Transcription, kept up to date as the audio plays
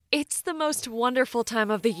It's the most wonderful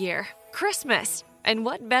time of the year, Christmas. And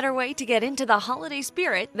what better way to get into the holiday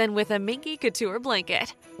spirit than with a Minky Couture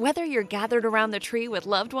blanket? Whether you're gathered around the tree with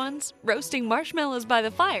loved ones, roasting marshmallows by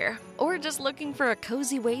the fire, or just looking for a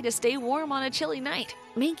cozy way to stay warm on a chilly night,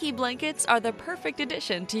 Minky blankets are the perfect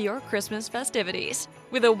addition to your Christmas festivities.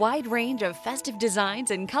 With a wide range of festive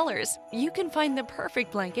designs and colors, you can find the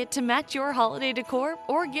perfect blanket to match your holiday decor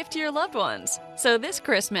or gift to your loved ones. So this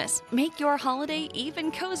Christmas, make your holiday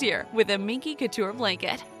even cozier with a Minky Couture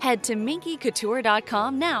blanket. Head to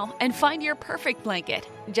minkycouture.com now and find your perfect blanket,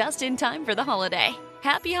 just in time for the holiday.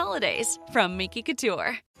 Happy holidays from Minky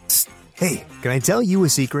Couture. Hey, can I tell you a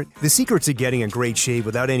secret? The secret to getting a great shave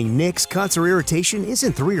without any nicks, cuts, or irritation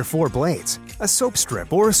isn't 3 or 4 blades, a soap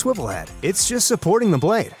strip, or a swivel head. It's just supporting the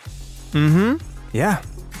blade. Yeah,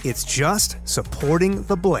 it's just supporting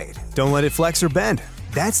the blade. Don't let it flex or bend.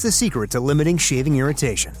 That's the secret to limiting shaving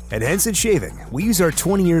irritation. At Henson Shaving, we use our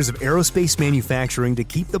 20 years of aerospace manufacturing to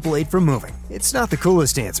keep the blade from moving. It's not the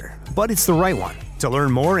coolest answer, but it's the right one. To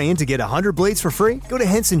learn more and to get 100 blades for free, go to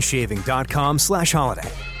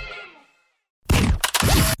hensonshaving.com/holiday.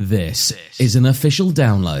 This is an official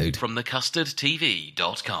download from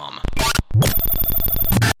thecustardtv.com.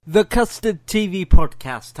 The Custard TV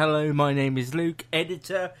Podcast. Hello, my name is Luke,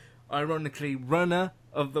 editor, ironically runner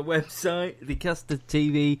of the website,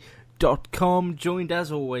 thecustardtv.com, joined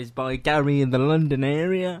as always by Gary in the London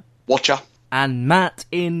area. Watcher. And Matt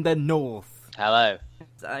in the north. Hello.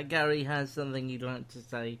 Gary has something you'd like to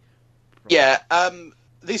say? Yeah,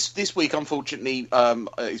 this week, unfortunately,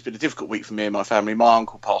 it's been a difficult week for me and my family. My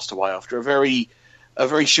uncle passed away after a very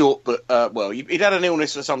short, but he'd had an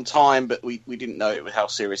illness for some time, but we didn't know how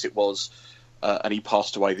serious it was, and he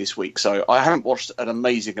passed away this week. So I haven't watched an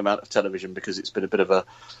amazing amount of television because it's been a bit of a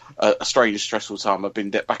strange, stressful time. I've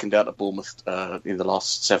been back and down to Bournemouth in the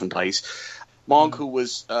last 7 days. My uncle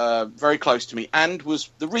was very close to me and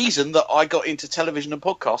was the reason that I got into television and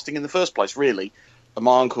podcasting in the first place, really. And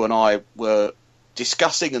my uncle and I were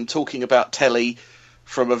discussing and talking about telly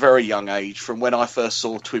from a very young age, from when I first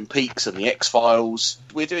saw Twin Peaks and the X-Files.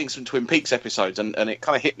 We're doing some Twin Peaks episodes, and it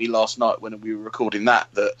kind of hit me last night when we were recording that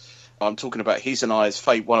I'm talking about his and I's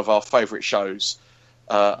one of our favourite shows.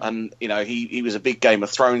 And, you know, he was a big Game of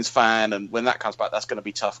Thrones fan, and when that comes back, that's going to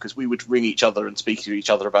be tough, because we would ring each other and speak to each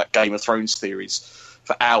other about Game of Thrones theories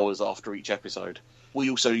for hours after each episode. We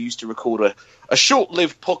also used to record a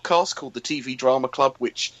short-lived podcast called the TV Drama Club,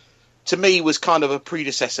 which to me was kind of a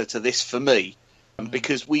predecessor to this for me,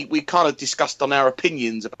 because we kind of discussed on our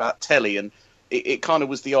opinions about telly, and it kind of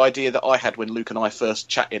was the idea that I had when Luke and I first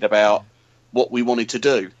chatted about what we wanted to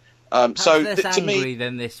do. So less angry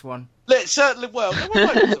than this one. There were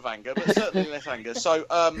moments of anger, but certainly less anger. So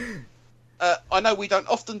I know we don't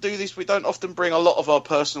often do this. We don't often bring a lot of our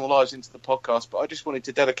personal lives into the podcast, but I just wanted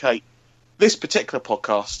to dedicate this particular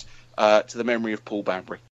podcast to the memory of Paul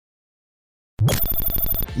Banbury.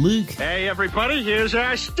 Luke. Hey, everybody, here's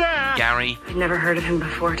our star. Gary. I'd never heard of him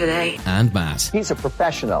before today. And Matt. He's a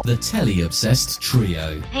professional. The telly-obsessed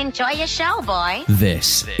trio. Enjoy your show, boy.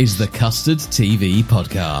 This is the Custard TV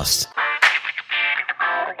Podcast.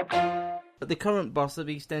 The current boss of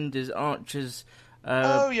EastEnders, Archer's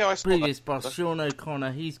previous boss, Sean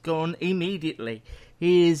O'Connor, he's gone immediately.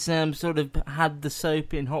 He has sort of had the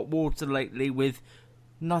soap in hot water lately with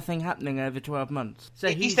nothing happening over 12 months. So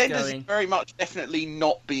EastEnders is very much definitely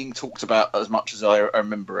not being talked about as much as I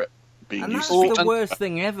remember it being. And that's the worst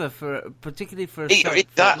thing ever, particularly for a soap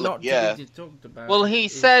not to be talked about. Well, he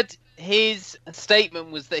said his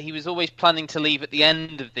statement was that he was always planning to leave at the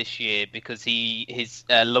end of this year because his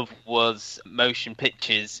love was motion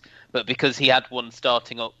pictures, but because he had one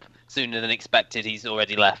starting up sooner than expected, he's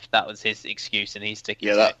already left. That was his excuse, and he's sticking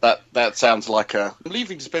to it. That sounds like I'm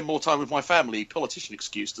leaving to spend more time with my family politician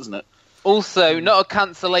excuse, doesn't it? Also, not a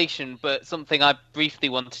cancellation, but something I briefly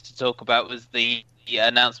wanted to talk about was the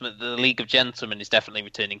announcement that the League of Gentlemen is definitely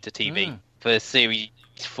returning to TV for Series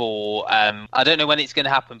 4. I don't know when it's going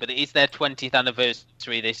to happen, but it is their 20th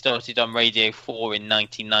anniversary. They started on Radio 4 in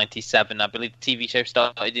 1997. I believe the TV show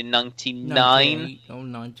started in 99?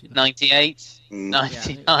 98?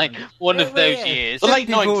 99. One of those years. The late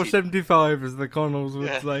 94, 75, as the Connells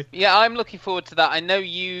would say. Yeah, I'm looking forward to that. I know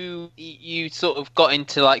you sort of got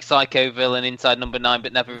into like Psychoville and Inside Number 9,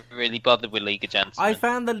 but never really bothered with League of Gentlemen. I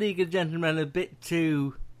found the League of Gentlemen a bit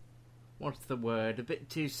too... What's the word? A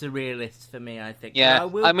bit too surrealist for me, I think. Yeah,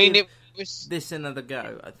 I mean, it was this another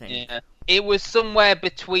go, I think. Yeah, it was somewhere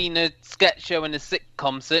between a sketch show and a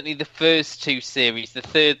sitcom. Certainly, the first 2 series. The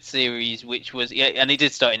third series, which was and it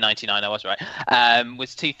did start in '99. I was right.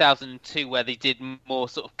 Was 2002, where they did more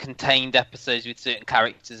sort of contained episodes with certain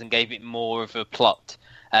characters and gave it more of a plot.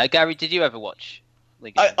 Gary, did you ever watch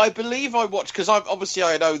League of I believe I watched, because I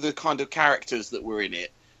know the kind of characters that were in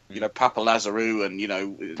it. You know, Papa Lazarou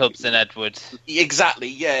and, Tubbs and Edwards. Exactly,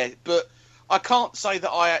 yeah. But I can't say that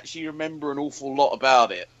I actually remember an awful lot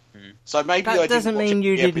about it. So maybe that I doesn't didn't mean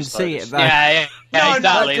you didn't see it, though. Yeah,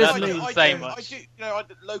 exactly. No, That doesn't say much. I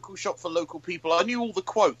did local shop for local people. I knew all the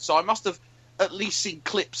quotes, so I must have at least seen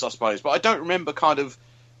clips, I suppose. But I don't remember kind of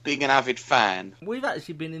being an avid fan. We've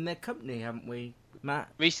actually been in their company, haven't we, Matt?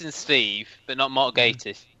 Reese and Steve, but not Mark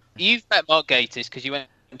Gatiss. You've met Mark Gatiss because you went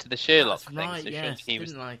to the Sherlock That's thing. right, So yes, he was...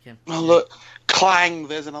 didn't like him. Oh, look, clang,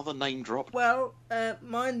 there's another name drop. Well,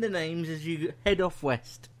 mind the names as you head off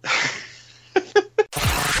west.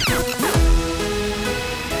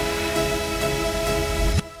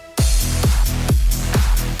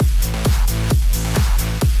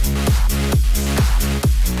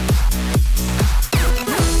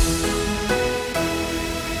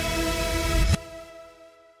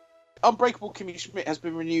 Unbreakable Kimmy Schmidt has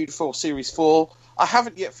been renewed for Series 4. I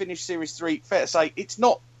haven't yet finished Series 3. Fair to say, it's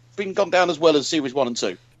not gone down as well as Series 1 and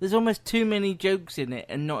 2. There's almost too many jokes in it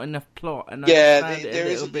and not enough plot. And there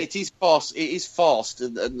is. It is fast. It is fast,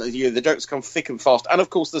 and the jokes come thick and fast. And of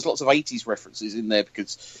course, there's lots of 80s references in there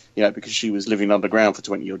because she was living underground for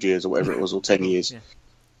 20 odd years or whatever it was, or 10 years. Yeah.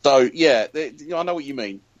 So I know what you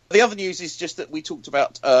mean. The other news is just that we talked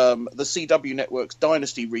about the CW Network's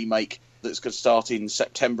Dynasty remake that's going to start in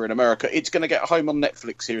September in America. It's going to get a home on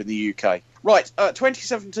Netflix here in the UK. Right,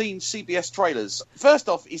 2017 CBS trailers. First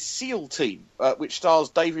off is SEAL Team, which stars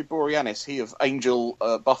David Boreanaz, he of Angel,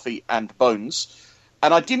 Buffy and Bones.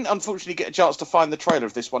 And I didn't, unfortunately, get a chance to find the trailer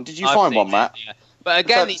of this one. Did you find one, Matt? Yeah. But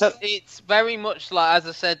again, it's very much like, as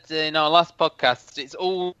I said in our last podcast, it's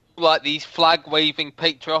all like these flag-waving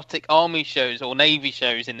patriotic army shows or navy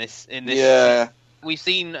shows in this. Yeah. We've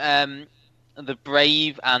seen The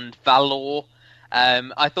Brave and Valor.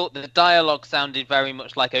 I thought the dialogue sounded very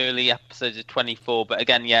much like early episodes of 24, but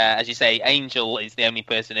again, yeah, as you say, Angel is the only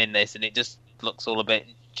person in this, and it just looks all a bit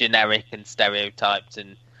generic and stereotyped.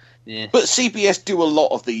 And yeah. But CBS do a lot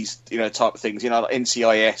of these, type of things, like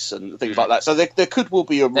NCIS and things like that. So there could well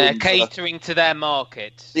be a room. They're catering to their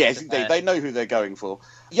market. Yes, they know who they're going for.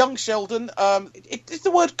 Young Sheldon, is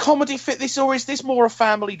the word comedy fit this, or is this more a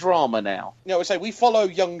family drama now? I say we follow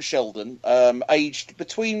young Sheldon, aged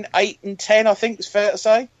between 8 and 10, I think it's fair to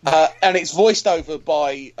say. And it's voiced over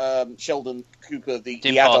by Sheldon Cooper,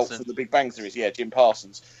 the adult from the Big Bang Theory. Yeah, Jim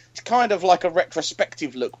Parsons. It's kind of like a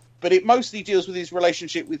retrospective look, but it mostly deals with his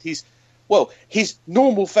relationship with his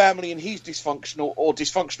normal family and he's dysfunctional, or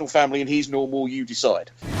dysfunctional family and he's normal, you decide.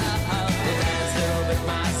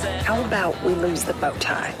 How about we lose the bow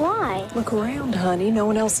tie? Why? Look around, honey. No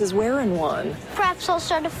one else is wearing one. Perhaps I'll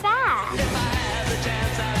start a fad.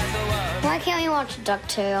 Why can't we watch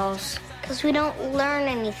DuckTales? Because we don't learn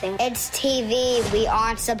anything. It's TV. We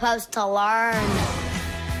aren't supposed to learn.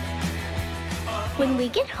 When we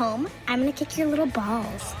get home, I'm going to kick your little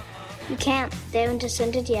balls. You can't. They haven't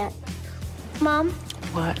descended yet. Mom?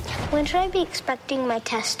 What? When should I be expecting my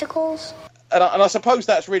testicles? And I suppose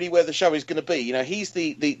that's really where the show is going to be. He's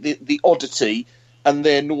the oddity, and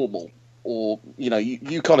they're normal, or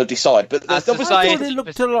you kind of decide. But I thought it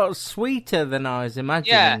looked a lot sweeter than I was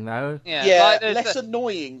imagining, though. Yeah, less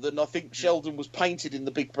annoying than I think Sheldon was painted in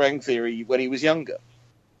The Big Bang Theory when he was younger.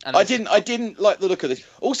 And I didn't like the look of this.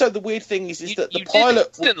 Also, the weird thing is that the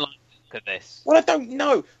pilot didn't like the look of this. Well, I don't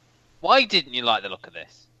know. Why didn't you like the look of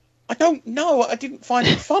this? I don't know. I didn't find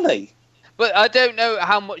it funny. But I don't know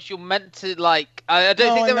how much you're meant to like. I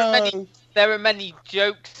don't think there are many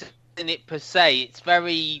jokes in it per se. It's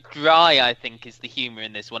very dry, I think, is the humour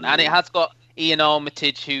in this one, and it has got Ian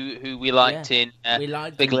Armitage, who we liked in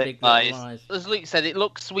Big Little Lies. As Luke said, it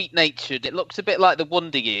looks sweet-natured. It looks a bit like the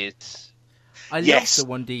Wonder Years. I love the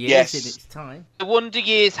Wonder Years in its time. The Wonder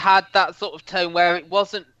Years had that sort of tone where it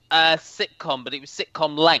wasn't a sitcom, but it was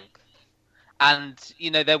sitcom length. And,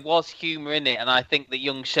 there was humour in it, and I think that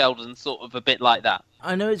Young Sheldon's sort of a bit like that.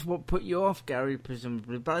 I know it's what put you off, Gary,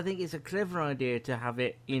 presumably, but I think it's a clever idea to have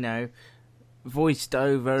it, voiced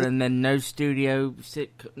over and then no studio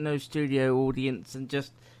audience and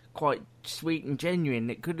just quite sweet and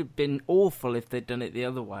genuine. It could have been awful if they'd done it the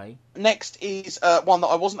other way. Next is one that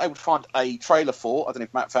I wasn't able to find a trailer for. I don't know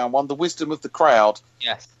if Matt found one. The Wisdom of the Crowd.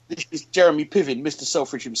 Yes. This is Jeremy Piven, Mr.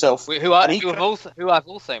 Selfridge himself. Who I've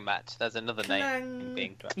also met. There's another name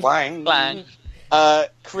being Clang.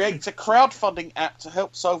 Creates a crowdfunding app to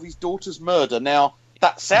help solve his daughter's murder. Now,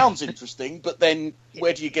 that sounds interesting, but then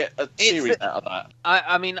where do you get a series out of that?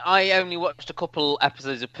 I mean, I only watched a couple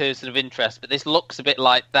episodes of Person of Interest, but this looks a bit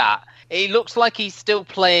like that. It looks like he's still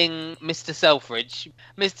playing Mr. Selfridge.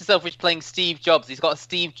 Mr. Selfridge playing Steve Jobs. He's got a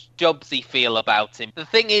Steve Jobsy feel about him. The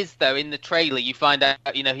thing is, though, in the trailer, you find out,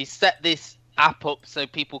 he's set this app up so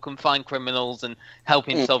people can find criminals and help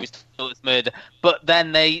him solve his daughter's murder. But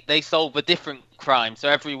then they solve a different crime. So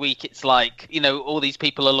every week it's like, all these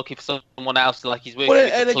people are looking for someone else, like he's working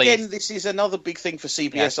with the police. Again, this is another big thing for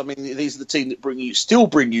CBS. Yeah. I mean, these are the team that still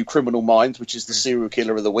bring you Criminal Minds, which is the serial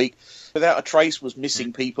killer of the week. Without a Trace was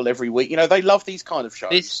missing people every week. They love these kind of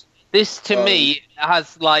shows. This to me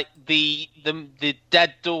has like the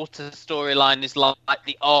dead daughter storyline is like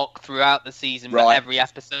the arc throughout the season, but every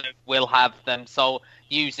episode will have them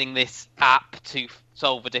using this app to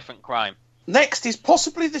solve a different crime. Next is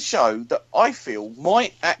possibly the show that I feel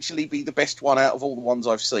might actually be the best one out of all the ones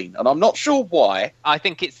I've seen, and I'm not sure why. I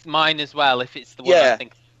think it's mine as well. If it's the one I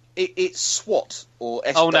think. It's SWAT, or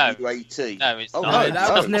SWAT. No, it's not. No,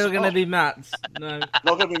 that was never going to be Matt's. No. Not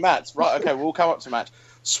going to be Matt's. Right, okay, we'll come up to Matt.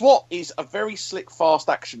 SWAT is a very slick, fast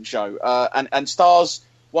action show, and stars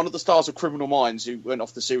one of the stars of Criminal Minds, who went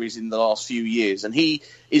off the series in the last few years, and he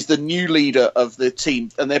is the new leader of the team,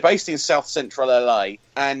 and they're based in South Central LA,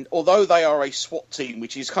 and although they are a SWAT team,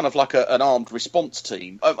 which is kind of like an armed response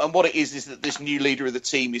team, and what it is that this new leader of the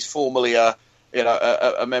team is formerly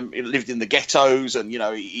lived in the ghettos, and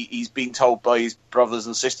he's been told by his brothers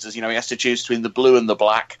and sisters, he has to choose between the blue and the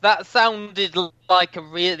black. That sounded like a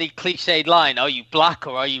really cliched line. Are you black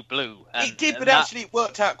or are you blue? It did, but actually it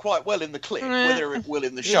worked out quite well in the clip. Whether it will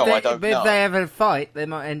in the show, I don't know. If they ever fight, they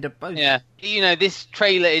might end up both. Yeah, this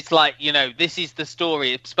trailer is like, this is the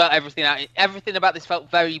story. It spelled everything out. Everything about this felt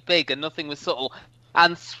very big, and nothing was subtle.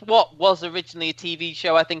 And SWAT was originally a TV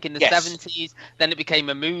show, I think, in the 70s. Then it became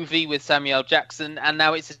a movie with Samuel L. Jackson, and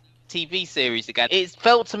now it's a TV series again. It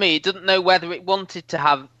felt to me, it didn't know whether it wanted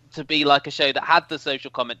to be like a show that had the social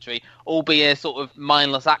commentary, or be a sort of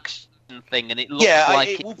mindless action thing, and it looks like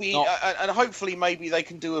it will be, and hopefully maybe they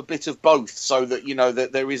can do a bit of both, so that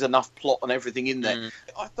that there is enough plot and everything in there.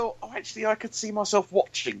 I thought, actually, I could see myself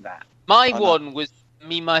watching that. My one was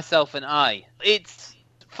Me, Myself, and I. It's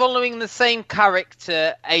following the same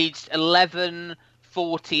character, aged 11,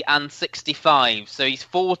 40, and 65. So he's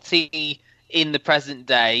 40 in the present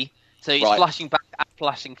day. So he's flashing back and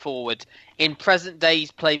flashing forward. In present day,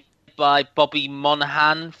 he's played by Bobby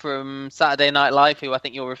Monahan from Saturday Night Live, who I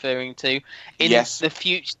think you're referring to. In the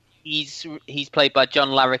future, he's played by John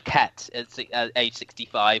Larroquette at age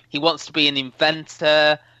 65. He wants to be an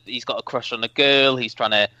inventor. He's got a crush on a girl. He's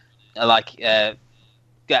trying to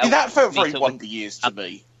that felt very Wonder Years to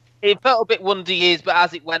me. It felt a bit Wonder Years, but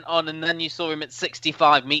as it went on, and then you saw him at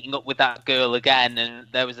 65 meeting up with that girl again, and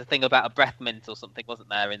there was a thing about a breath mint or something, wasn't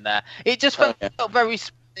there, in there? It just felt very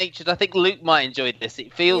natured. I think Luke might enjoy this.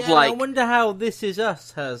 It feels like... I wonder how This Is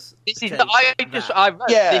Us has... This Is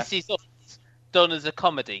Us done as a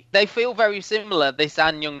comedy. They feel very similar, this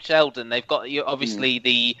and Young Sheldon. They've got obviously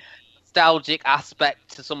the nostalgic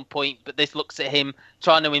aspect to some point, but this looks at him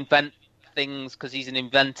trying to invent things because he's an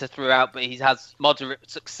inventor throughout, but he has moderate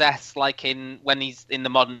success. Like when he's in the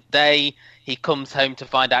modern day, he comes home to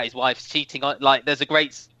find out his wife's cheating on. Like there's a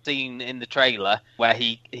great scene in the trailer where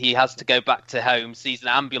he has to go back to home, sees an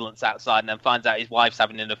ambulance outside, and then finds out his wife's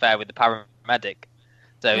having an affair with the paramedic.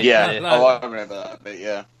 So I remember that bit.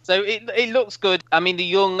 Yeah. So it looks good. I mean, the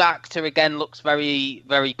young actor again looks very,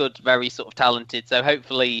 very good, very sort of talented. So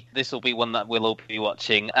hopefully this will be one that we'll all be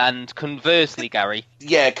watching. And conversely, Gary.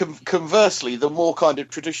 Yeah, conversely, the more kind of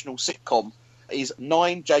traditional sitcom is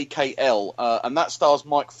 9JKL, and that stars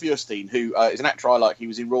Mike Feuerstein, who is an actor I like. He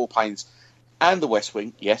was in Royal Pains and The West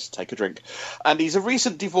Wing. Yes, take a drink. And he's a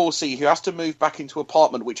recent divorcee who has to move back into an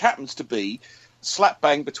apartment, which happens to be slap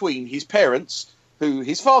bang between his parents, who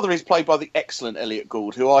his father is played by the excellent Elliot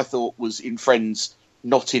Gould, who I thought was in Friends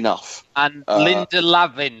Not Enough. And Linda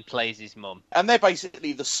Lavin plays his mum. And they're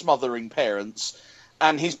basically the smothering parents.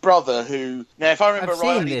 And his brother, who... Now, if I remember I've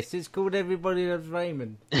seen this. It's called Everybody Loves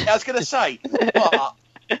Raymond. I was going to say, but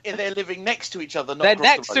they're living next to each other, not they're across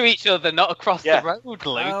the road. next to each other, not across the road, Luke.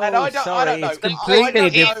 Oh, and I don't know. It's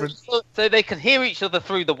completely different. So they can hear each other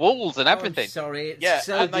through the walls and everything. Sorry, it's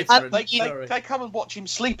so and different. They come and watch him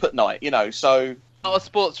sleep at night, so... Not a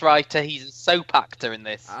sports writer, he's a soap actor in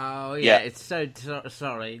this. Oh, yeah. It's so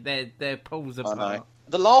sorry. They're pulls apart.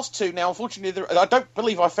 The last two, now, unfortunately, I don't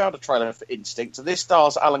believe I found a trailer for Instinct. So this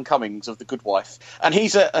stars Alan Cummings of The Good Wife. And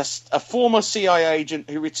he's a former CIA agent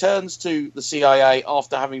who returns to the CIA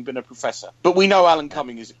after having been a professor. But we know Alan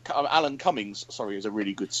Cummings is a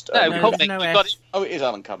really good star. Oh, it is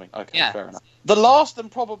Alan Cummings. Okay, yeah. Fair enough. The last,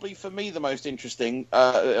 and probably for me the most interesting,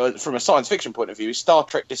 from a science fiction point of view, is Star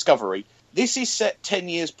Trek Discovery. This is set 10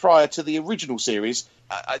 years prior to the original series.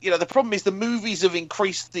 The problem is the movies have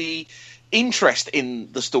increased the interest in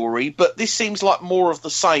the story, but this seems like more of the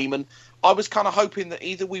same, and I was kind of hoping that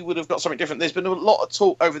either we would have got something different. There's been a lot of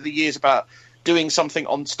talk over the years about doing something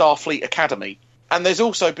on Starfleet Academy, and there's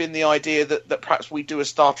also been the idea that perhaps we do a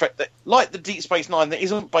Star Trek that, like the Deep Space Nine, that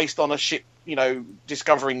isn't based on a ship,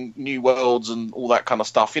 discovering new worlds and all that kind of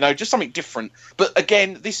stuff, just something different. But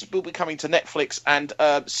again, this will be coming to Netflix, and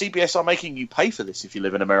CBS are making you pay for this if you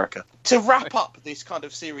live in America. To wrap up this kind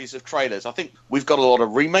of series of trailers, I think we've got a lot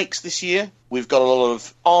of remakes this year. We've got a lot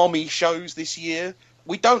of army shows this year.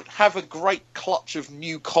 We don't have a great clutch of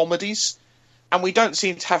new comedies, and we don't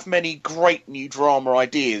seem to have many great new drama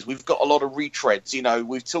ideas. We've got a lot of retreads.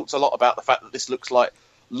 We've talked a lot about the fact that this looks like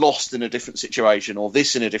Lost in a different situation, or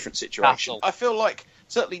this in a different situation. I feel like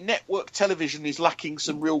certainly network television is lacking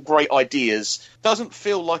some real great ideas. Doesn't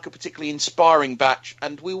feel like a particularly inspiring batch,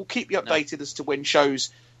 and we will keep you updated as to when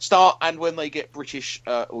shows start and when they get British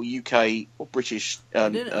or UK or British.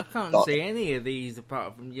 I can't see any of these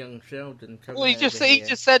apart from Young Sheldon. Well, he just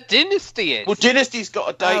said Dynasty is. Well, Dynasty's got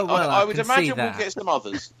a date. I would can imagine we'll get some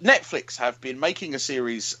others. Netflix have been making a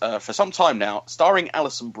series for some time now, starring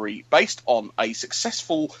Alison Brie, based on a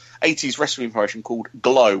successful 80s wrestling promotion called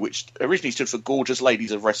Glow, which originally stood for Gorgeous Ladies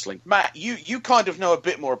of Wrestling. Matt, you kind of know a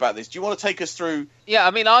bit more about this. Do you want to take us through? Yeah, I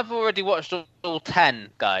mean, I've already watched all 10,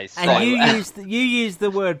 guys. And you used the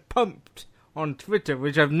word pumped on Twitter,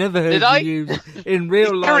 which I've never heard you use in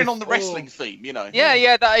real life. Carrying on the wrestling theme,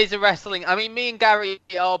 Yeah, that is a wrestling. I mean, me and Gary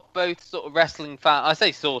are both sort of wrestling fans. I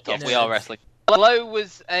say sort of, we are wrestling. Glow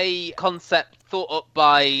was a concept thought up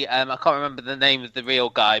by, I can't remember the name of the real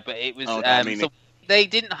guy, but it was... they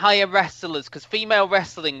didn't hire wrestlers, because female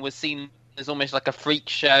wrestling was seen as almost like a freak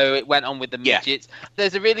show. It went on with the midgets.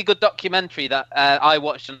 There's a really good documentary that I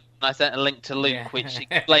watched, and I sent a link to Luke, which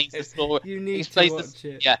explains the story. You need to watch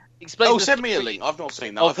it. Yeah. Send me a link. I've not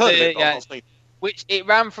seen that. I've heard of it, but I've not seen it. Which it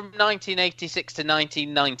ran from 1986 to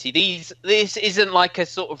 1990. This isn't like a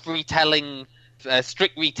sort of retelling,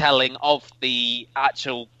 strict retelling of the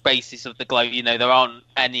actual basis of the Glow. There aren't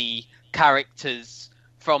any characters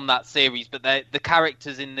from that series, but the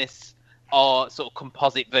characters in this are sort of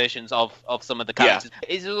composite versions of some of the characters.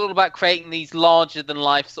 Yeah. It's all about creating these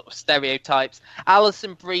larger-than-life sort of stereotypes.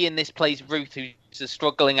 Alison Brie in this plays Ruth, who's a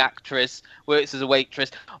struggling actress, works as a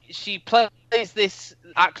waitress. She plays this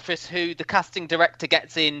actress who the casting director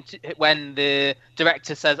gets in when the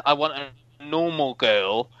director says, I want a normal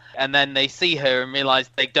girl, and then they see her and realise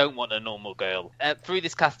they don't want a normal girl. Through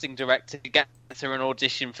this casting director, gets her an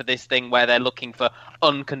audition for this thing where they're looking for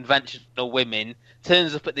unconventional women,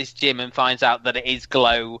 turns up at this gym and finds out that it is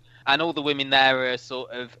Glow, and all the women there are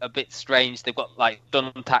sort of a bit strange. They've got like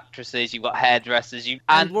stunt actresses, you've got hairdressers,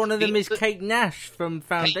 and one of them is Kate Nash from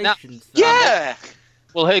Foundation. Yeah.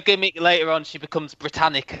 Well, her gimmick later on, she becomes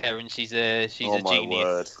Britannica, and she's a genius.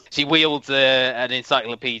 Word. She wields an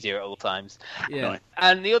encyclopedia at all times. Yeah. Right.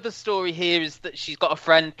 And the other story here is that she's got a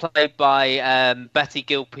friend played by Betty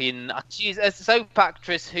Gilpin. She's a soap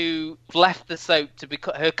actress who left the soap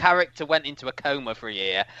because her character went into a coma for a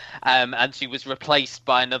year, and she was replaced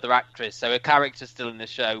by another actress. So her character's still in the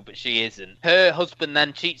show, but she isn't. Her husband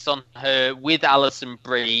then cheats on her with Alison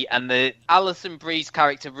Brie, and Alison Brie's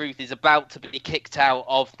character Ruth is about to be kicked out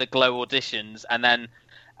of the Glow auditions, and then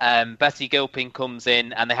Betty Gilpin comes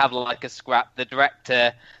in and they have like a scrap. The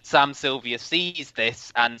director, Sam Sylvia, sees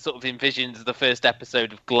this and sort of envisions the first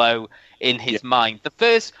episode of Glow in his mind. The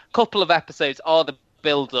first couple of episodes are the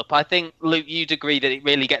build-up. I think, Luke, you'd agree that it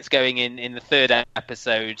really gets going in the third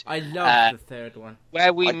episode. I love the third one.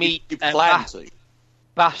 Where we meet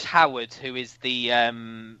Bash Howard, who is the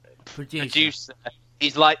producer.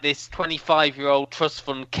 He's like this 25-year-old trust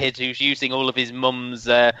fund kid who's using all of his mum's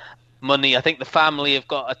money. I think the family have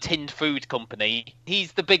got a tinned food company.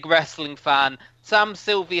 He's the big wrestling fan. Sam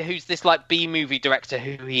Sylvia, who's this like B-movie director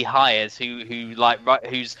who he hires,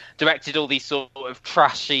 who's directed all these sort of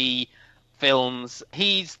trashy films.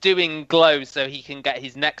 He's doing Glow so he can get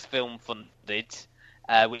his next film funded,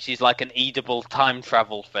 which is like an edible time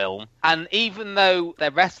travel film. And even though their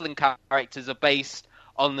wrestling characters are based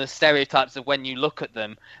on the stereotypes of when you look at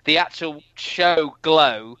them, the actual show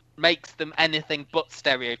Glow makes them anything but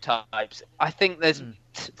stereotypes. I think there's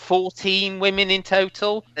 14 women in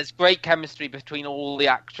total. There's great chemistry between all the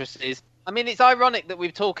actresses. I mean, it's ironic that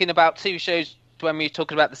we're talking about two shows when we were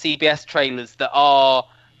talking about the CBS trailers that are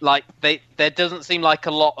like there doesn't seem like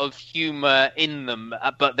a lot of humour in them,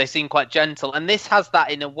 but they seem quite gentle. And this has that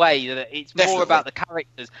in a way that it's more about the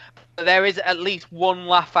characters. But there is at least one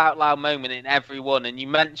laugh out loud moment in every one. And you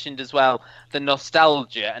mentioned as well the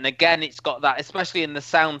nostalgia, and again, it's got that, especially in the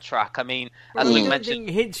soundtrack. I mean, as Luke mentioned,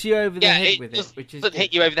 it hits you over the head with it, which is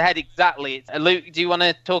hit you over the head exactly. Luke, do you want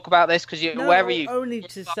to talk about this? Because where are you? Only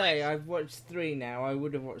to say, I've watched 3 now. I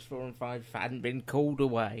would have watched 4 and 5 if I hadn't been called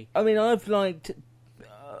away. I mean, I've liked.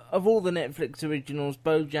 Of all the Netflix originals,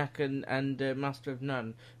 BoJack and Master of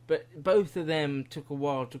None, but both of them took a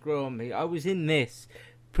while to grow on me. I was in this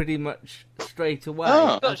pretty much straight away.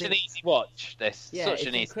 Such an easy watch, this. Yeah, it's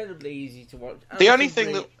incredibly easy to watch. The only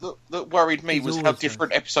thing that worried me was how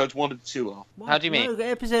different episodes 1 and 2 are. How do you mean? No,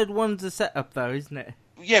 episode 1's a setup, though, isn't it?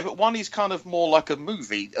 Yeah, but 1 is kind of more like a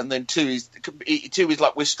movie, and then 2 is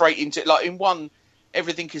like we're straight into... Like, in 1...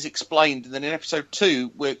 everything is explained, and then in episode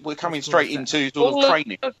 2, we're coming straight into sort of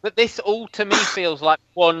training. But this all to me feels like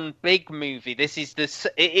one big movie. It is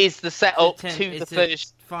the setup to the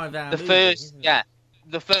first 5-hour movie, first,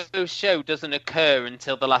 the first show doesn't occur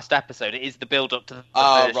until the last episode. It is the build up to the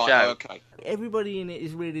first show. Okay. Everybody in it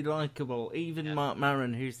is really likeable. Even Mark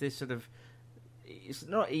Maron, who's this sort of, it's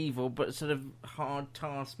not evil, but sort of hard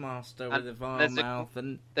taskmaster with a vile mouth.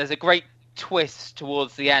 And there's a great twist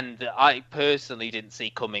towards the end that I personally didn't see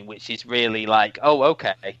coming, which is really like, oh,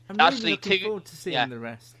 okay. I'm really looking forward to seeing the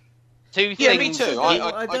rest. Two things. Yeah, me too.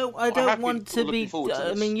 I don't want to be.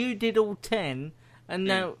 I mean, you did all 10, and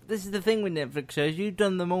now this is the thing with Netflix shows. You've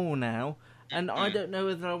done them all now, and I don't know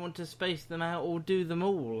whether I want to space them out or do them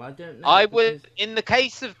all. I don't know. I would, in the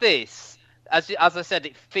case of this. As I said,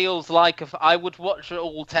 it feels like I would watch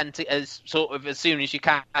all 10 as soon as you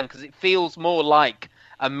can, because it feels more like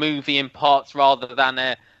a movie in parts rather than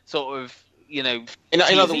a sort of, In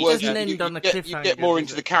other words, you get more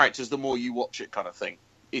into the characters the more you watch it, kind of thing.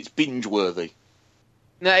 It's binge-worthy.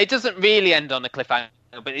 No, it doesn't really end on a cliffhanger,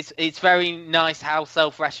 but it's very nice how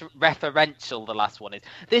self-referential the last one is.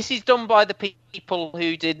 This is done by the people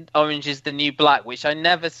who did Orange is the New Black, which I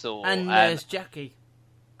never saw. And Nurse Jackie.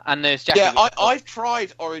 Yeah, I've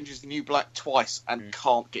tried Orange is the New Black twice and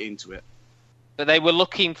can't get into it. But they were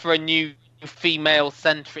looking for a new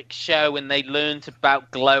female-centric show, and they learned about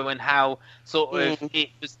Glow and how sort of it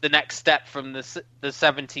was the next step from the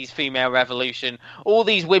 70s female revolution. All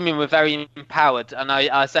these women were very empowered, and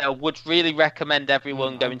I would really recommend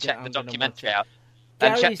everyone go and check the documentary out.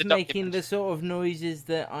 Gary's making the sort of noises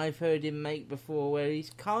that I've heard him make before, where he's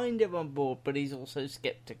kind of on board, but he's also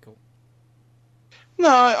sceptical. No,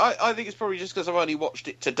 I think it's probably just because I've only watched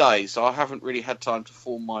it today, so I haven't really had time to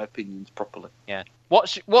form my opinions properly. Yeah.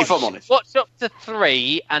 If I'm honest. Watch up to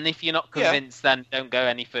 3, and if you're not convinced, then don't go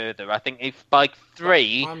any further. I think if by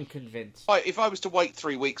 3... I'm convinced. If I was to wait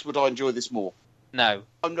 3 weeks, would I enjoy this more? No.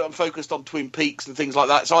 I'm focused on Twin Peaks and things like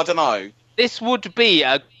that, so I don't know. This would be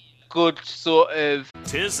a good sort of...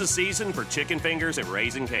 'Tis the season for chicken fingers at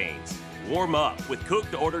Raising Cane's. Warm up with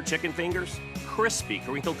cooked-to-order chicken fingers, crispy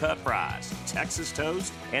crinkle-cut fries, Texas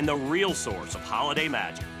toast, and the real source of holiday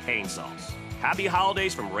magic, cane sauce. Happy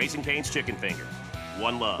holidays from Raising Cane's Chicken Fingers.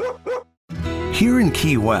 One love. Here in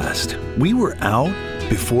Key West, we were out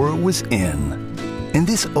before it was in. In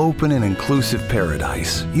this open and inclusive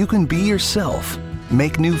paradise, you can be yourself,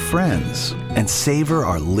 make new friends, and savor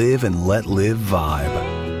our live and let live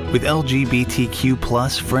vibe. With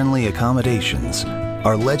LGBTQ+ friendly accommodations,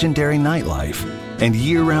 our legendary nightlife, and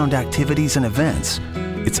year-round activities and events,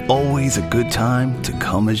 it's always a good time to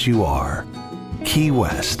come as you are. Key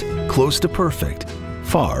West, close to perfect,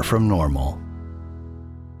 far from normal.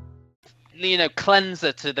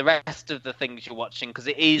 Cleanser to the rest of the things you're watching, because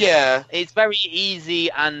it is it's very easy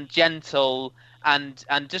and gentle and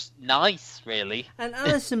just nice, really. And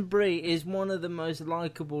Alison Brie is one of the most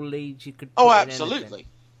likeable leads you could put Oh, absolutely.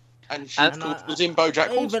 And she was in BoJack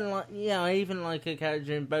Horseman. I even like her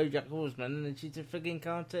character in BoJack Horseman, and she's a frigging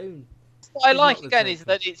cartoon. What I like again is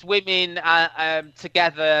that it's women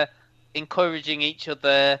together, encouraging each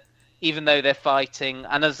other, even though they're fighting.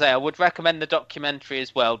 And as I say, I would recommend the documentary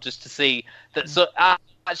as well, just to see that. So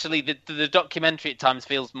actually, the documentary at times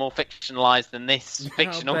feels more fictionalized than this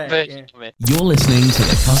fictional version of it. You're listening to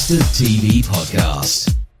the Custard TV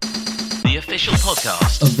podcast, the official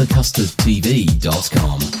podcast of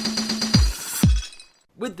thecustardtv.com.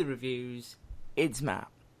 With the reviews, it's Matt.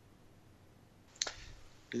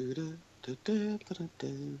 What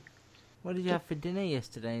did you have for dinner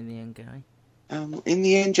yesterday in the end, guy? In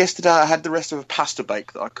the end, yesterday I had the rest of a pasta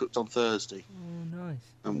bake that I cooked on Thursday.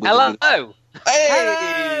 Oh, nice. Hello!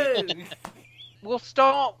 Hey! We'll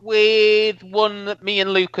start with one that me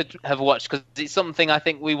and Luke have watched, because it's something I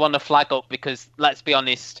think we want to flag up, because, let's be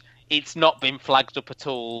honest, it's not been flagged up at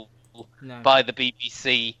all by the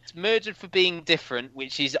BBC. It's Murdered for Being Different,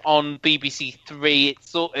 which is on BBC Three. It's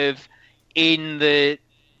sort of in the...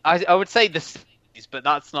 I would say the... but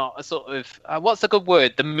that's not a sort of what's a good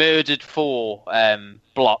word? The Murdered For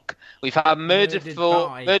block. We've had Murdered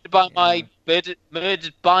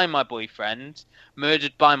by my boyfriend,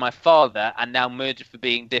 Murdered by my father, and now Murdered for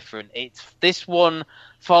Being Different. This one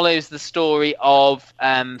follows the story of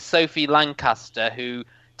Sophie Lancaster, who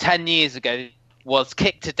 10 years ago was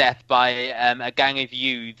kicked to death by a gang of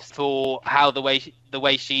youths for how the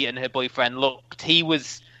way she and her boyfriend looked. He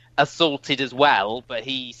was assaulted as well, but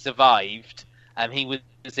he survived. He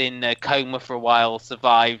was in a coma for a while,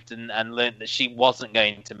 survived, and learned that she wasn't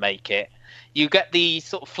going to make it. You get the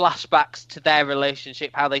sort of flashbacks to their relationship,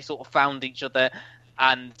 how they sort of found each other,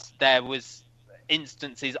 and there was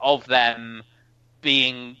instances of them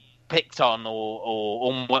being picked on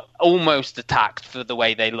or almost attacked for the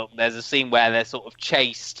way they look. There's a scene where they're sort of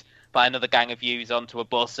chased by another gang of youths onto a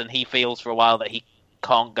bus, and he feels for a while that he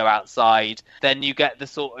can't go outside. Then you get the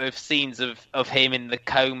sort of scenes of him in the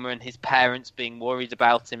coma and his parents being worried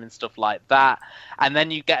about him and stuff like that. And then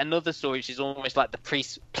you get another story which is almost like the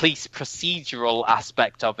police procedural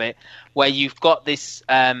aspect of it, where you've got this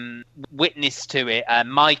witness to it,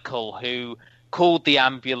 Michael, who called the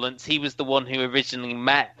ambulance. He was the one who originally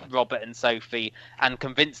met Robert and Sophie and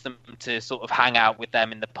convinced them to sort of hang out with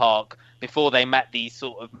them in the park before they met these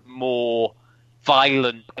sort of more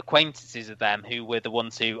violent acquaintances of them, who were the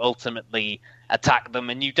ones who ultimately attacked them.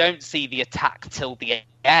 And you don't see the attack till the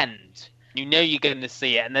end. You know you're going to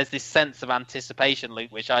see it, and there's this sense of anticipation,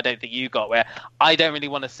 Luke, which I don't think you got, where I don't really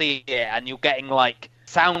want to see it, and you're getting like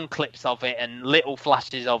sound clips of it and little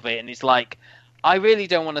flashes of it, and it's like, I really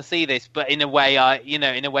don't want to see this, but in a way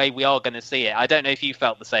we are going to see it. I don't know if you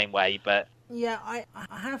felt the same way, but yeah, I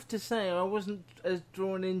have to say, I wasn't as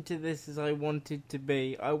drawn into this as I wanted to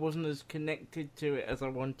be. I wasn't as connected to it as I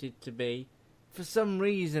wanted to be. For some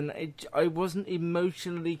reason, I wasn't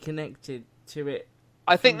emotionally connected to it.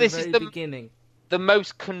 I think this is beginning. The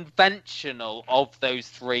most conventional of those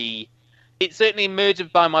three. It's certainly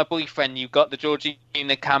Murdered by My Boyfriend. You've got the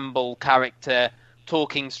Georgina Campbell character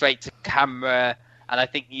talking straight to camera, and I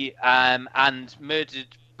think and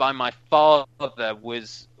Murdered by My Father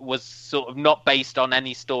was sort of not based on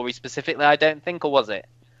any story specifically, I don't think, or was it?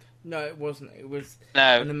 No, it wasn't. It was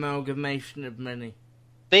an amalgamation of many.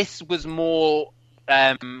 This was more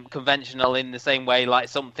conventional in the same way like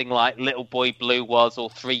something like Little Boy Blue was, or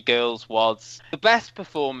Three Girls was. The best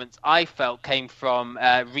performance I felt came from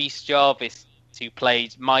Rhys Jarvis, who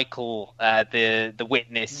played Michael, the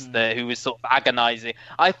witness, who was sort of agonising.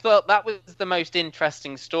 I thought that was the most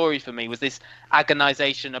interesting story for me, was this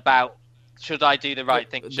agonisation about, should I do the right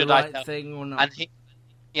thing? Should the right thing or not? And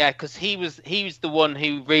because he was the one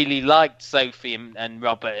who really liked Sophie and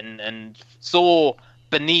Robert, and saw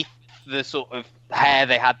beneath the sort of hair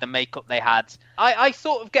they had, the makeup they had. I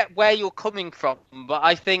sort of get where you're coming from, but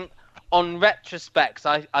I think on retrospect,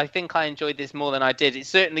 I think I enjoyed this more than I did. It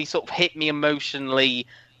certainly sort of hit me emotionally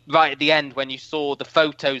right at the end when you saw the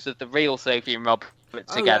photos of the real Sophie and Robert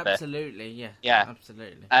together. Oh, absolutely, yeah.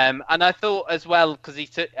 Absolutely. And I thought as well, because he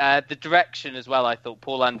took the direction as well, I thought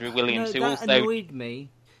Paul Andrew Williams, who also annoyed me.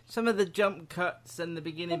 Some of the jump cuts and the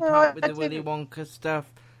beginning part with the Willy Wonka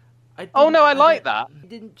stuff. I like that. It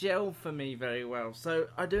didn't gel for me very well, so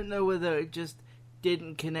I don't know whether it just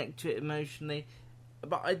didn't connect to it emotionally.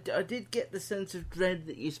 But I did get the sense of dread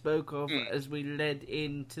that you spoke of as we led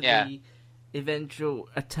into the eventual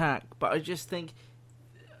attack. But I just think,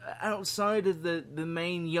 outside of the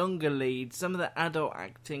main younger lead, some of the adult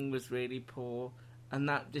acting was really poor, and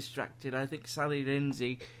that distracted. I think Sally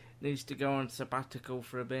Lindsay needs to go on sabbatical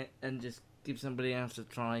for a bit and just give somebody else a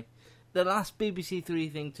try. The last BBC Three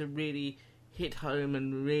thing to really hit home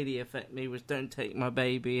and really affect me was Don't Take My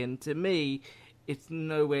Baby, and to me, it's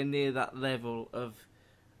nowhere near that level of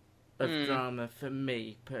drama for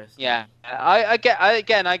me personally. Yeah, I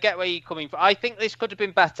get where you're coming from. I think this could have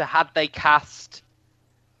been better had they cast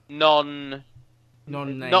not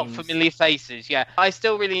familiar faces. Yeah, I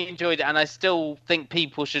still really enjoyed it, and I still think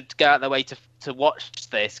people should go out their way to watch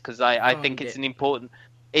this, because I think it's an important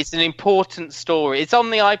story. It's on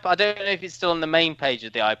the iPlayer. I don't know if it's still on the main page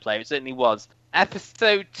of the iPlayer. It certainly was.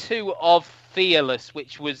 Episode 2 of Fearless,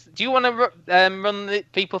 which was... Do you want to run the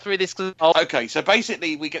people through this? Okay, so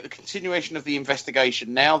basically we get the continuation of the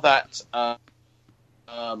investigation now that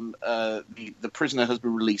the prisoner has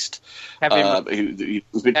been released,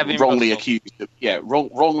 who's been Kevin wrongly Russell. accused.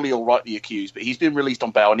 Wrongly or rightly accused, but he's been released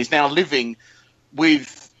on bail and is now living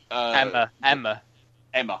with Emma.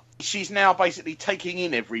 She's now basically taking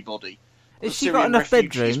in everybody. Has she Syrian got enough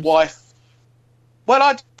refugee's bedrooms? wife. Well,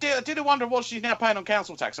 I did wonder what she's now paying on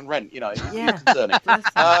council tax and rent. It's concerning.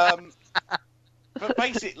 But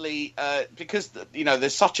basically, because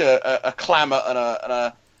there's such a clamour and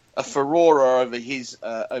a furore over his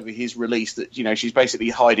release that she's basically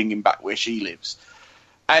hiding him back where she lives,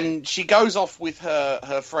 and she goes off with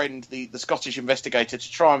her friend, the Scottish investigator,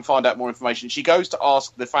 to try and find out more information. She goes to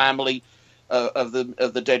ask the family of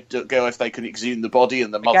the dead girl if they can exhume the body,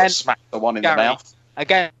 and the mother smacked the one in the mouth.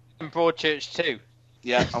 Again, Broadchurch too.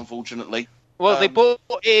 Yeah, unfortunately. Well, they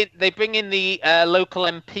bring in the local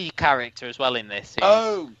MP character as well in this.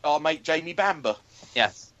 Our mate Jamie Bamber.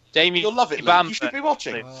 Yes, Jamie. You'll love it, Luke. Bamber. You should be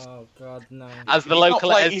watching. Oh God, no! As the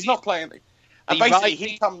local, he's not playing. And basically,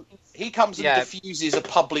 he comes and diffuses a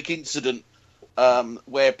public incident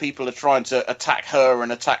where people are trying to attack her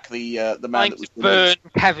and attack the man that was burn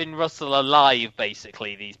Kevin Russell alive.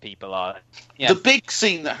 Basically, these people are. Yes. The big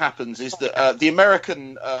scene that happens is that the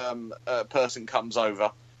American person comes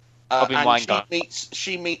over. And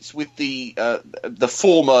she meets with the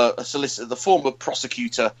former solicitor, the former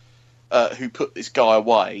prosecutor who put this guy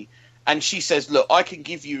away, and she says, "Look, I can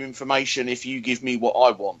give you information if you give me what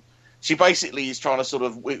I want." She basically is trying to sort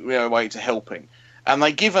of wiggle her way to helping, and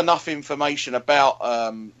they give enough information about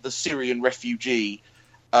the Syrian refugee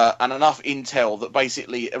and enough intel that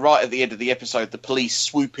basically, right at the end of the episode, the police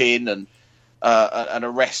swoop in and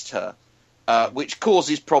arrest her. Which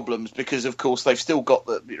causes problems because, of course, they've still got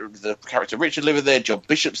the character Richard living there, John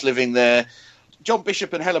Bishop's living there. John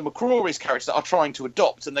Bishop and Helen McCrory's characters are trying to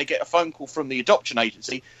adopt, and they get a phone call from the adoption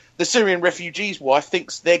agency. The Syrian refugee's wife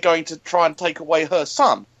thinks they're going to try and take away her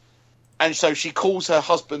son. And so she calls her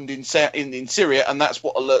husband in Syria, and that's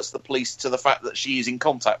what alerts the police to the fact that she is in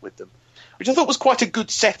contact with them, which I thought was quite a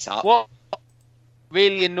good setup. What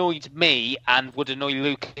really annoyed me, and would annoy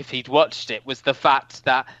Luke if he'd watched it, was the fact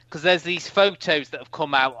that, because there's these photos that have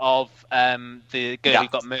come out of the girl who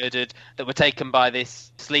got murdered that were taken by this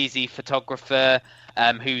sleazy photographer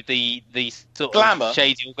who the sort of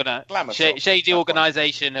shady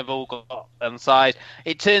organisation have all got on side.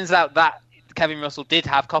 It turns out that Kevin Russell did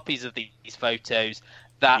have copies of these photos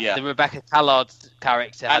that the Rebecca Callard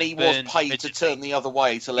character and he was paid to turn the other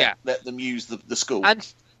way to let them use the school. And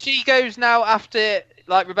she goes now after,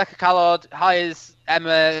 like, Rebecca Callard hires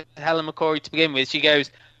Helen McCrory to begin with. She goes,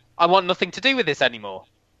 "I want nothing to do with this anymore."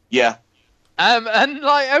 Yeah. And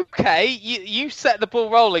like, okay, you set the ball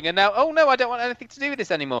rolling, and now, oh no, I don't want anything to do with this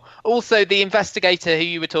anymore. Also, the investigator who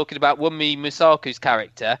you were talking about, Wunmi Musaku's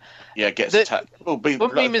character, gets attacked. Wunmi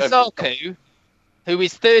Musaku, who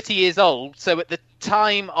is 30 years old, so at the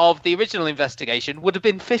time of the original investigation would have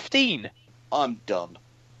been 15. I'm done.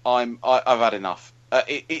 I've had enough.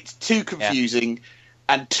 It's too confusing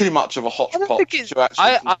and too much of a hodgepodge to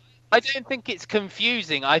actually. I don't think it's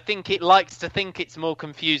confusing. I think it likes to think it's more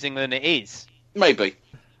confusing than it is. Maybe. It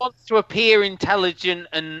wants to appear intelligent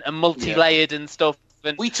and multi-layered and stuff.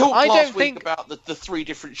 And we talked last week about the three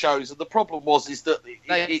different shows, and the problem is that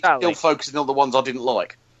it's still focusing on the ones I didn't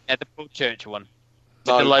like. Yeah, the Broadchurch one.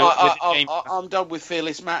 So I'm done with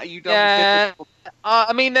Fearless, Matt. Are you done with Fearless?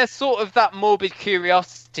 I mean, there's sort of that morbid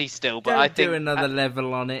curiosity still, but I think do another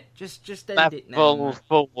level on it. Just end it now.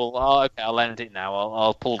 Oh, okay, I'll end it now.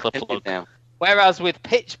 I'll pull the plug. Whereas with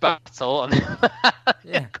Pitch Battle, nice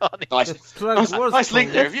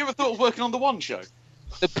link there. Have you ever thought of working on the One Show?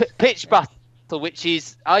 The Pitch Battle, which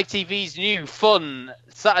is ITV's new fun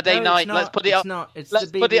Saturday night. Let's put it on.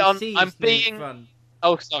 Let's put it on. I'm being. Fun.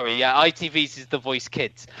 Oh, sorry. Yeah, ITV's is The Voice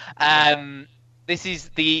Kids. This is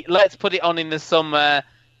the let's put it on in the summer,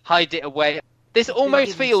 hide it away. This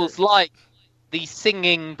almost feels like the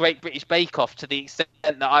singing Great British Bake Off, to the extent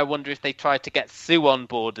that I wonder if they tried to get Sue on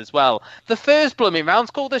board as well. The first blooming round's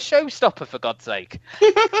called a showstopper, for God's sake.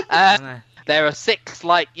 There are 6,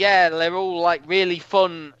 they're all really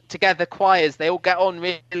fun together choirs. They all get on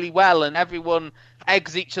really well, and everyone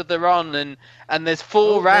eggs each other on, and there's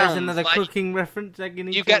 4 rounds. There's another cooking reference.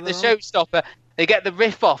 You get the showstopper, they get the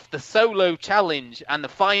riff off, the solo challenge, and the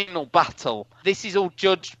final battle. This is all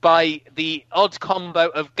judged by the odd combo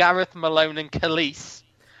of Gareth Malone and Khalees.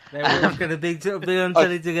 They were all going to be on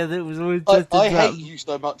telly together. It was always just I hate you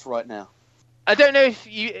so much right now. I don't know if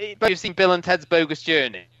you've seen Bill and Ted's Bogus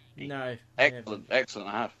Journey. No. Excellent, I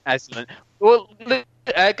have. Excellent. Well,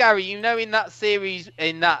 Gary, in that series,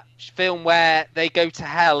 in that film where they go to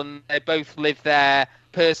hell and they both live their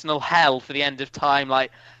personal hell for the end of time,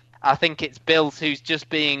 I think it's Bill who's just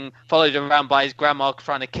being followed around by his grandma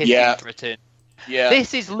trying to kiss him for return. Yeah.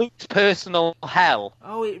 This is Luke's personal hell.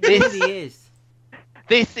 Oh, it really is.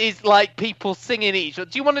 This is like people singing each other.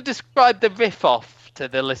 Do you want to describe the riff-off to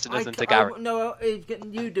the listeners and to Gary? No,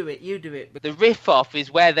 you do it. The riff-off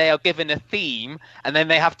is where they are given a theme, and then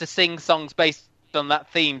they have to sing songs based on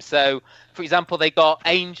that theme. So, for example, they got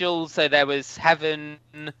Angels, so there was Heaven,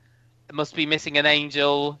 Must Be Missing an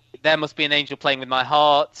Angel, There Must Be an Angel Playing With My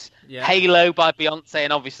Heart, Halo by Beyonce,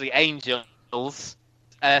 and obviously Angels.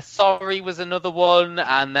 Sorry was another one,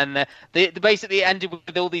 and then they basically ended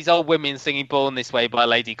with all these old women singing Born This Way by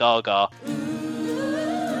Lady Gaga.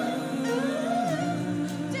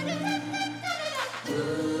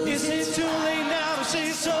 Is it too late now to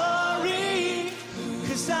say sorry?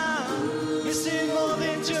 'Cause I'm missing more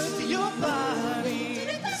than just your body.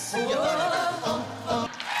 It's too late.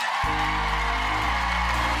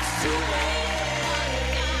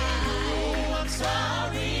 I'm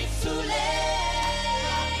sorry, it's too late.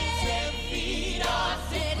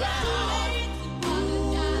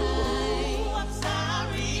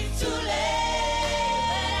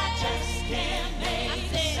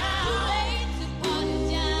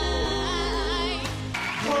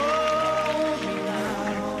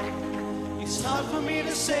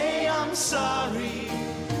 Say I'm sorry.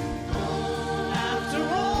 After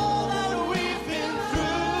all that we've been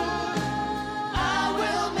through, I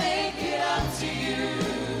will make it up to you.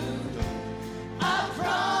 I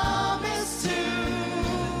promise to.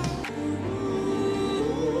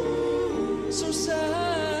 So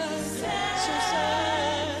sad, so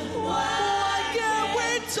sad. Why can't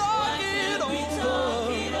we talk it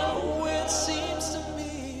over? It seems to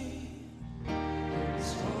me.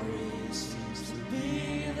 Sorry seems to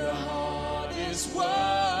be the hardest word.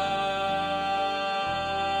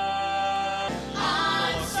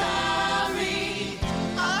 I'm sorry.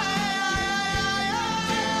 I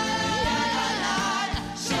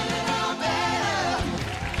should have known better.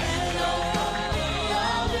 And on the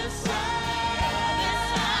other side,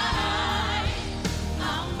 I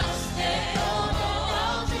must have gone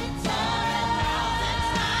 1,000 times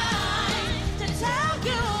to tell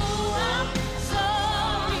you I'm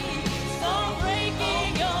sorry for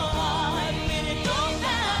breaking your heart. And it don't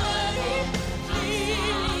matter,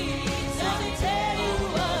 please, doesn't tear you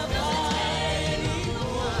apart.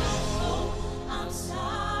 I'm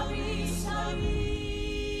sorry.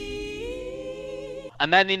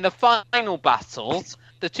 And then in the final battle,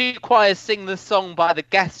 the two choirs sing the song by the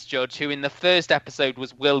guest judge, who in the first episode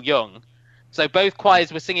was Will Young. So both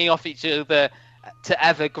choirs were singing off each other to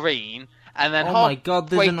Evergreen. And then Oh my God,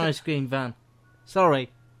 there's an ice cream van. Sorry.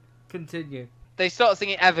 Continue. They start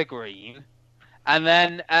singing Evergreen, and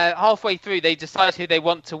then halfway through they decide who they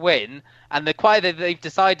want to win, and the choir that they've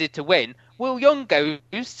decided to win, Will Young goes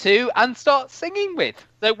to and starts singing with.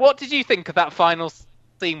 So what did you think of that final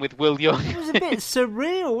scene with Will Young? It was a bit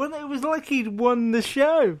surreal, wasn't it? It was like he'd won the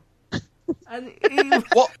show. And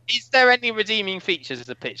What is there any redeeming features of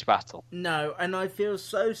the pitch battle? No, and I feel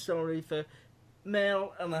so sorry for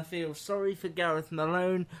Mel, and I feel sorry for Gareth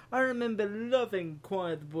Malone. I remember loving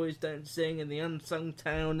Quiet the Boys Don't Sing and The Unsung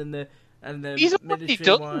Town and the He's already Military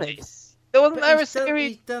done Wives. this. There wasn't But there a he's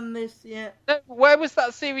series? done this, yeah. No, where was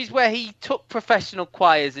that series where he took professional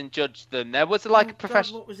choirs and judged them? There was like a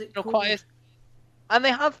professional what was it called? choirs. And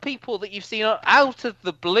they have people that you've seen out of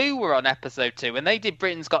the blue were on episode 2, and they did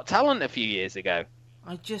Britain's Got Talent a few years ago.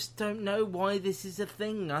 I just don't know why this is a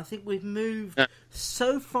thing. I think we've moved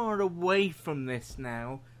so far away from this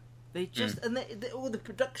now. They just and all the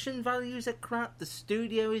production values are crap. The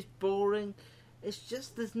studio is boring. It's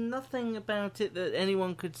just there's nothing about it that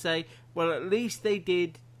anyone could say, well, at least they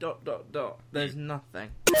did ... There's nothing.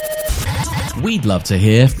 We'd love to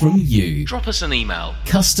hear from you. Drop us an email.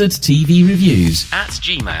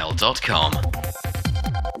 custardtvreviews@gmail.com.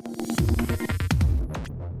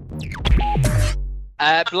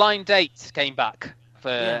 Blind Date came back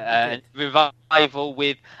for revival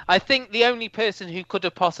with, I think, the only person who could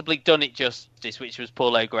have possibly done it justice, which was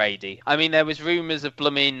Paul O'Grady. I mean, there was rumours of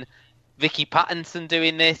blooming Vicky Pattinson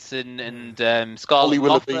doing this and Scarlett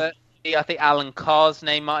Moffat. I think Alan Carr's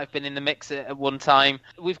name might have been in the mix at one time.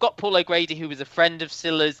 We've got Paul O'Grady, who was a friend of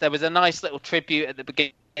Scylla's. There was a nice little tribute at the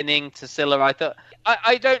beginning to Scylla. I thought,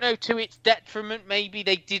 I don't know, to its detriment, maybe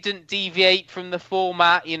they didn't deviate from the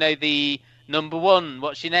format. You know, the number one,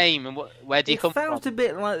 what's your name, and where do you come from? It felt a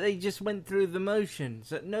bit like they just went through the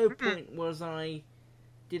motions. At no point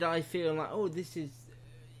did I feel like, oh, this is,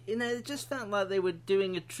 you know, it just felt like they were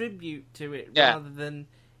doing a tribute to it rather than.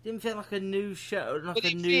 Didn't feel like a new show, like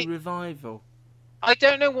a new revival. I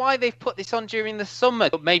don't know why they've put this on during the summer.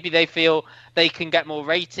 But maybe they feel they can get more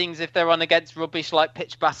ratings if they're on against rubbish like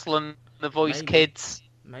Pitch Battle and The Voice Kids.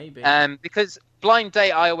 Maybe. Because Blind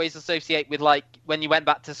Date I always associate with, like, when you went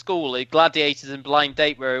back to school, Gladiators and Blind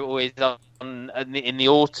Date were always on in the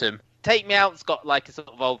autumn. Take Me Out's got, like, a sort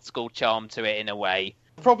of old school charm to it in a way.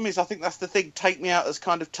 The problem is, I think that's the thing. Take Me Out has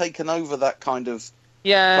kind of taken over that kind of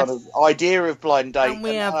idea of Blind Date. And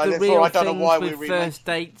we have the real things with First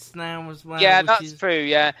Dates now as well. Yeah, that's true,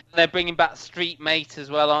 yeah. They're bringing back Street Mate as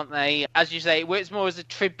well, aren't they? As you say, it works more as a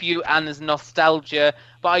tribute and as nostalgia,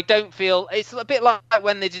 but I don't feel... It's a bit like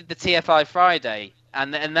when they did the TFI Friday,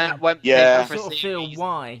 and that went... I sort of feel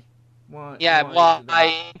why.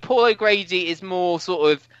 Why? Paul O'Grady is more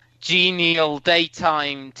sort of genial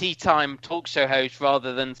daytime, tea time talk show host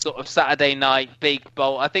rather than sort of Saturday night, big,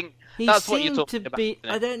 bold... I think... That's what you're talking about.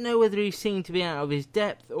 I don't know whether he seemed to be out of his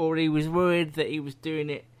depth or he was worried that he was doing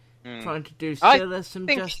it, trying to do Scylla some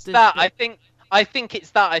justice. I think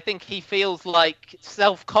it's that. I think he feels like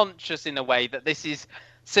self-conscious in a way that this is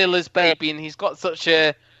Scylla's baby, and he's got such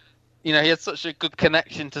a, he had such a good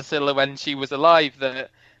connection to Scylla when she was alive that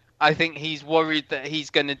I think he's worried that he's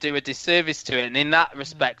going to do a disservice to it. And in that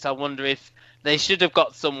respect, I wonder if they should have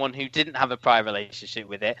got someone who didn't have a prior relationship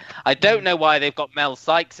with it. I don't know why they've got Mel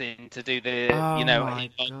Sykes in to do the,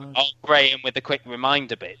 old Graham with the quick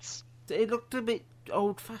reminder bits. It looked a bit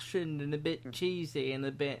old-fashioned and a bit cheesy and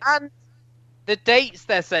a bit... And the dates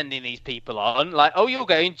they're sending these people on, like, oh, you're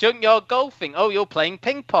going junkyard golfing, oh, you're playing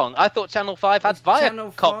ping pong. I thought Channel 5 had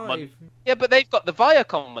Viacom money. Yeah, but they've got the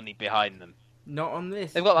Viacom money behind them. Not on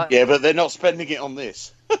this. They've got Yeah, but they're not spending it on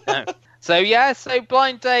this. No. So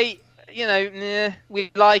Blind Date...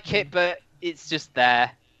 we like it, but it's just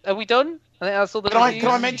there. Are we done? I think that's all the Can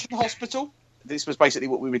I mention Hospital? This was basically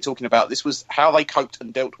what we were talking about. This was how they coped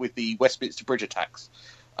and dealt with the Westminster Bridge attacks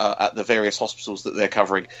at the various hospitals that they're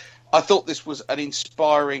covering. I thought this was an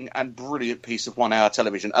inspiring and brilliant piece of one-hour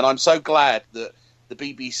television, and I'm so glad that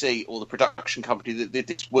the BBC or the production company that did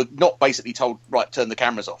this were not basically told, right, turn the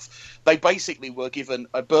cameras off. They basically were given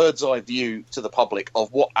a bird's eye view to the public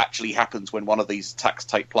of what actually happens when one of these attacks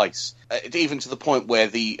take place, even to the point where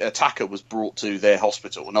the attacker was brought to their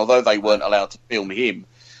hospital. And although they weren't allowed to film him,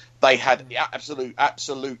 they had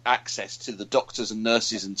absolute access to the doctors and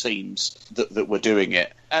nurses and teams that were doing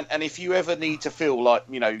it. And if you ever need to feel like,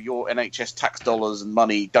 your NHS tax dollars and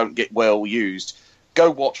money don't get well used, go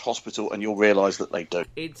watch Hospital and you'll realise that they do.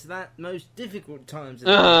 It's that most difficult times in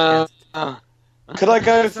the podcast. Could I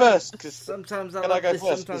go first? Cause sometimes I love this,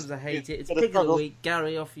 sometimes I hate it. It's Pick of the Week.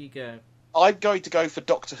 Gary, off you go. I'm going to go for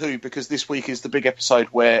Doctor Who because this week is the big episode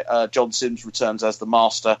where John Sims returns as the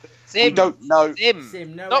Master. Sim. We don't know.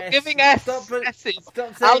 Sim. Stop giving S's.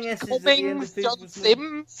 Stop saying S's Cummings, John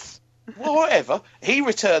Sims. Well, whatever. He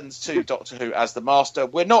returns to Doctor Who as the Master.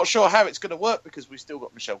 We're not sure how it's going to work because we've still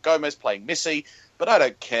got Michelle Gomez playing Missy, but I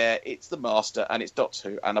don't care. It's the Master and it's Doctor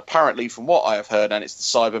Who. And apparently, from what I have heard, and it's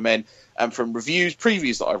the Cybermen, and from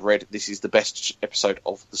previews that I've read, this is the best episode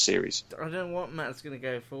of the series. I don't know what Matt's going to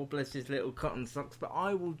go for, bless his little cotton socks, but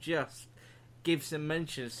I will just give some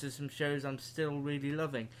mentions to some shows I'm still really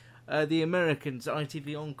loving. The Americans,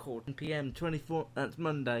 ITV Encore, 10 PM, 24, that's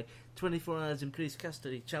Monday, 24 Hours in Police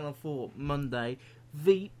Custody, Channel 4, Monday,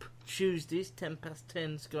 Veep, Tuesdays, 10 past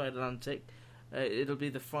 10, Sky Atlantic, it'll be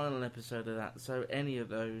the final episode of that, so any of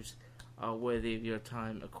those are worthy of your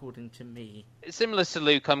time, according to me. Similar to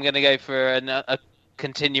Luke, I'm going to go for a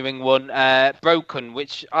continuing one, Broken,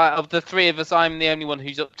 which of the three of us, I'm the only one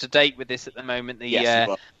who's up to date with this at the moment,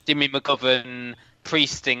 the Jimmy McGovern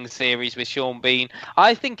Priesting series with Sean Bean.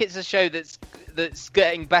 I think it's a show that's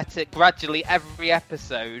getting better gradually. Every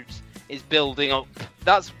episode is building up.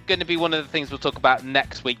 That's going to be one of the things we'll talk about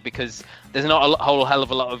next week because there's not a whole hell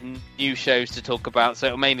of a lot of new shows to talk about. So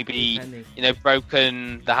it'll mainly be,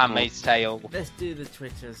 Broken, The Handmaid's Tale. Let's do the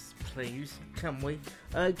Twitters, please. Can we?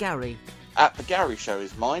 Gary. At The Gary Show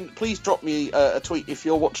is mine. Please drop me a tweet if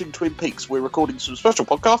you're watching Twin Peaks. We're recording some special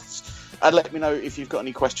podcasts. And let me know if you've got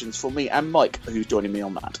any questions for me and Mike, who's joining me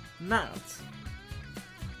on that. Matt.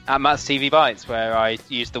 At Matt's TV Bites, where I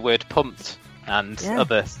use the word pumped and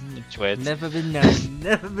other words. Never been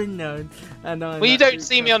known. And well, you don't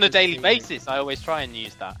see me on a daily basis. I always try and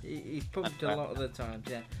use that. He's pumped a lot of the times,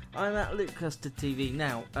 yeah. I'm at Luke Custard TV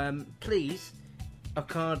now. Please,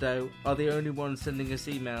 Ocado are the only ones sending us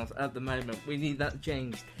emails at the moment. We need that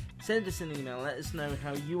changed. Send us an email. Let us know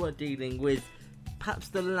how you are dealing with perhaps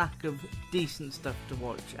the lack of decent stuff to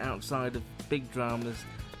watch outside of big dramas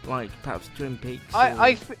like perhaps Twin Peaks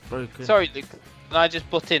Broken. Sorry, Luke, can I just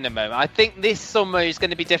butt in a moment? I think this summer is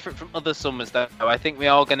going to be different from other summers, though. I think we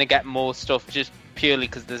are going to get more stuff just purely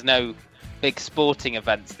because there's no big sporting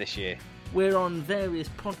events this year. We're on various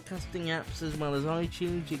podcasting apps as well as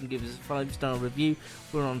iTunes. You can give us a 5-star review.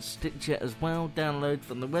 We're on Stitcher as well. Download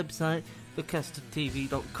from the website,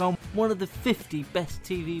 thecustardtv.com. One of the 50 best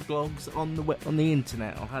TV blogs on the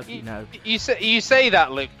internet, I'll have you know. You say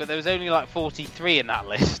that, Luke, but there was only like 43 in that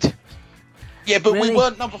list. Yeah, but Really? we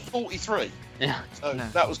weren't number 43. Yeah. So No.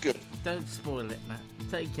 that was good. Don't spoil it, Matt.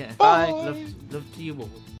 Take care. Bye. Love to you all.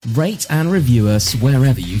 Rate and review us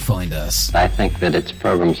wherever you find us. I think that it's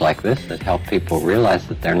programs like this that help people realize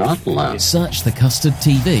that they're not alone. Search The Custard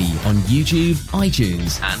TV on YouTube,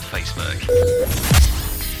 iTunes, and Facebook.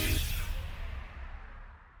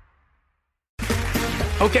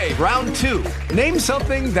 Okay, round 2. Name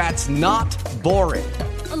something that's not boring.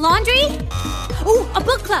 A laundry? Ooh, a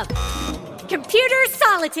book club. Computer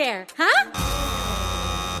solitaire, huh?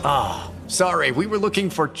 Ah, sorry, we were looking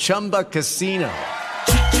for Chumba Casino.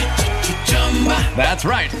 That's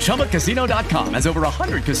right, ChumbaCasino.com has over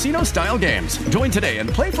 100 casino-style games. Join today and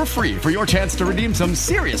play for free for your chance to redeem some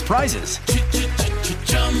serious prizes.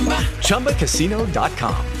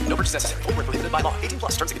 ChumbaCasino.com. No purchase necessary. Void where prohibited by law. 18+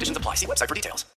 terms and conditions apply. See website for details.